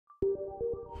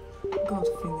God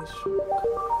finish.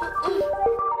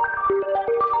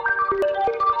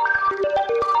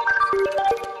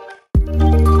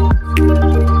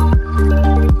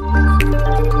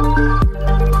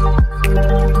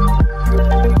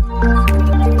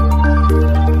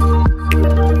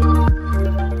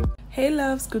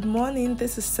 Good morning.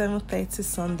 This is 7:30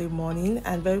 Sunday morning,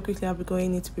 and very quickly I'll be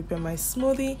going in to prepare my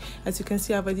smoothie. As you can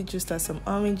see, I've already juiced out some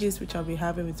oranges, which I'll be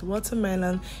having with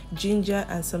watermelon, ginger,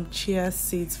 and some chia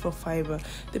seeds for fiber.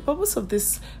 The purpose of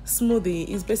this smoothie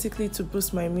is basically to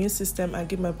boost my immune system and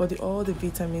give my body all the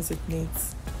vitamins it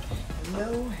needs.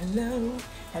 Hello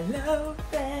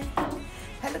there.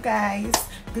 Hello guys,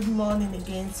 good morning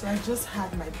again. So I just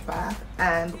had my bath,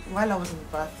 and while I was in the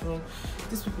bathroom,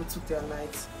 these people took their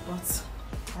lights, but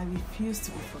I refuse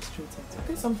to be frustrated. I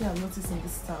think something I've noticed in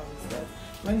this town is that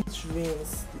when it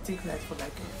rains, they take light for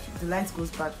the light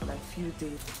goes bad for like few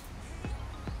days.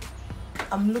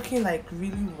 I'm looking like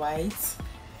really white.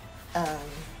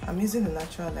 I'm using the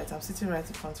natural light. I'm sitting right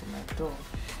in front of my door.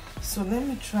 So let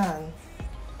me try and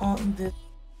on this.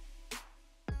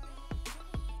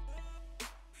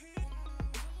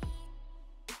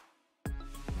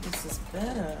 This is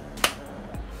better.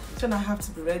 I have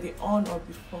to be ready on or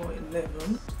before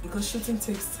 11 because shooting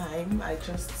takes time. I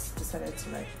just decided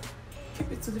to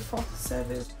keep it to the 4th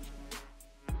service.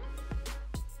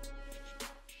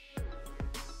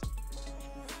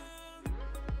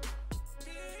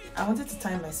 I wanted to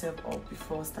time myself up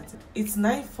before starting. It's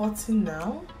 9:40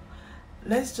 now.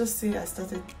 Let's just say I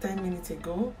started 10 minutes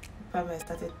ago. Probably I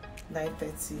started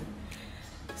 9:30.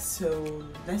 So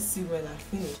let's see when I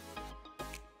finish.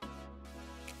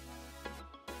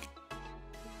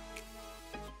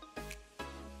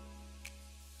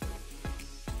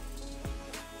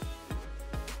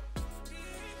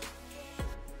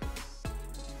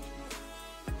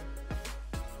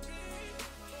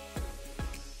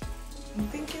 I'm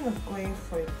thinking of going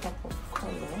for a pop of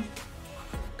color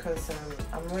because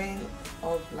I'm wearing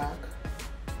all black,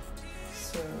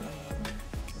 so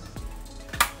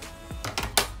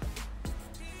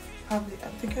probably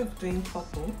I'm thinking of doing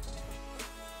purple.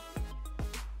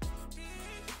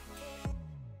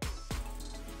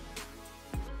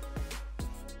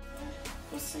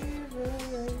 We'll see where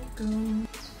I go.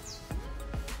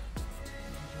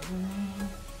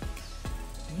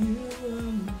 You are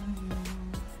mine.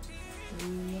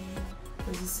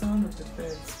 There's the sound of the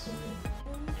birds for me.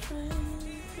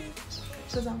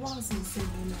 Because I was in the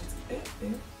same night.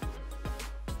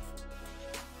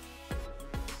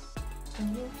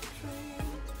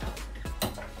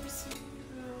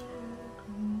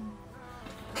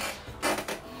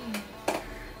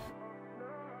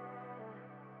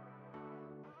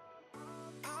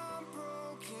 I'm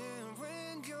broken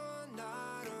when you're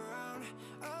not around.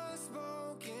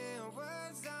 Unspoken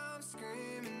words.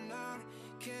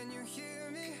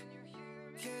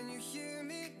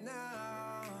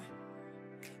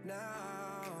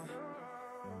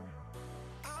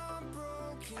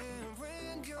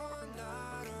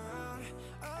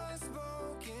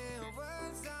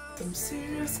 Some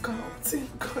serious sculpting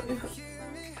going on.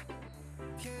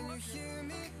 Can you hear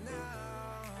me now?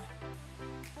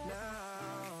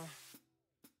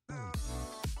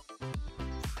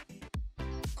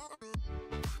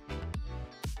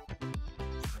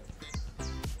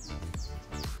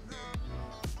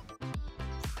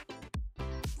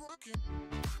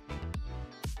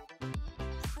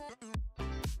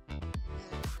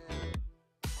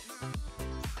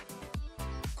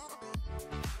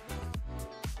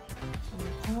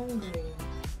 Hungry.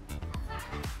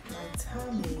 My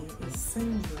tummy is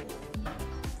singing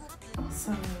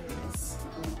songs,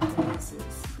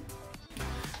 praises.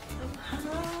 I'm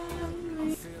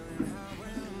hungry.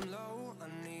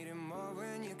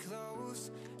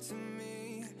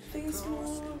 Things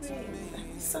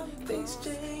moving, something's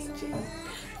changing.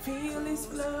 Feel is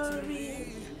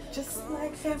blurry, just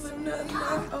like heaven and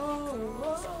earth.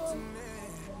 Oh.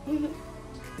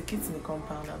 The kids in the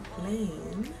compound are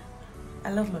playing.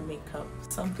 I love my makeup.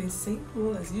 Something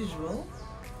simple as usual.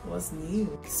 What's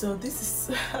new? So this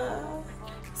is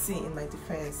see, in my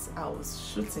defense, I was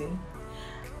shooting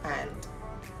and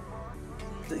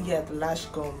the lash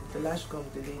gum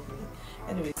delayed me.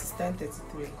 Anyway, it's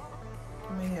 10:33.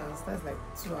 How many hours? That's like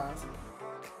 2 hours.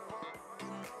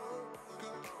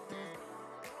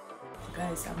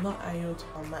 Guys, I'm not ironed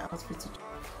on my outfit.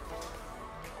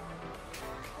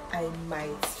 I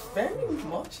might very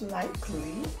much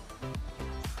likely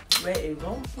wear a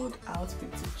rumpled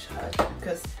outfit to church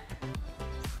because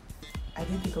I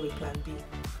didn't think of a plan B.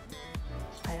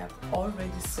 I have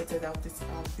already sorted out this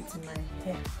outfit in my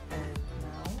head, and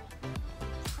now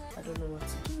I don't know what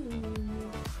to do.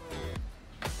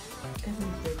 Let me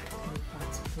break my part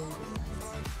to bring the light.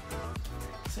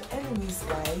 So anyways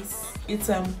guys, it's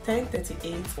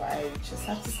 10:38, so I just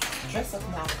have to dress up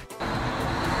now.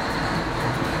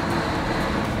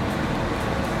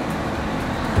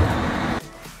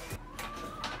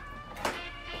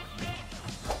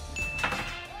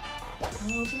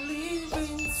 I'll be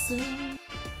leaving soon.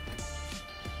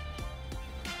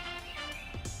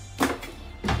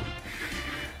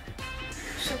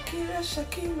 Shakira,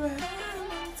 Shakira.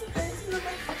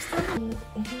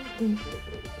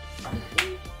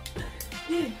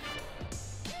 Yeah.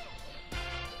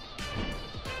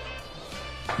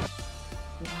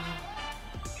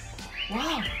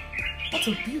 Wow, what a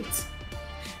beauty.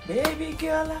 Baby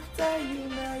girl, after you,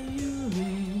 now you.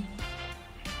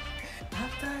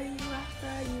 After you,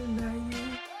 now you.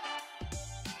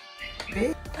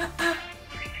 Babe,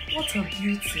 what a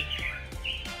beauty.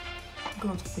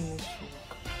 God finished work.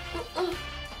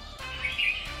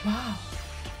 Wow,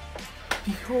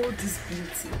 behold this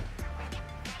beauty.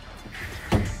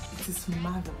 It is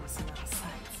marvelous in our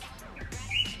sight.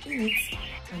 In it,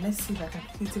 and let's see if I can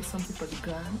quickly take something for the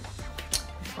ground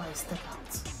before I step out.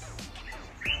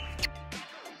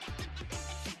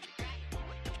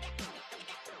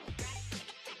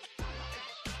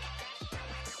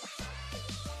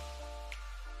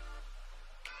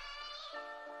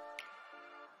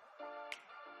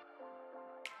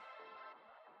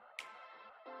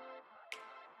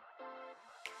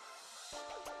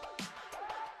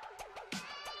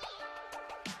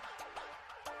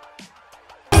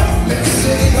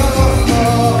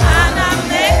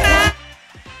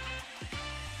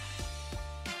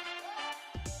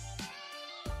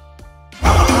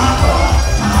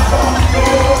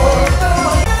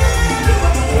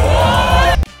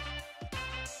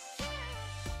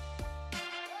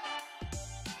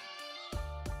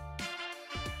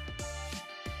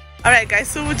 Alright guys,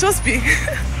 so we'll just be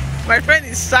my friend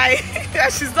is shy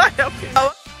and she's not helping.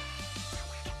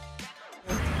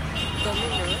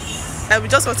 And we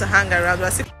just want to hang around.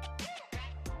 Say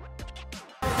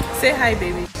hi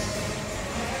baby.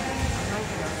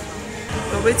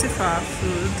 We're waiting for our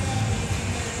food.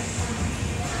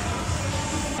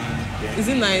 Is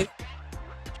it nice?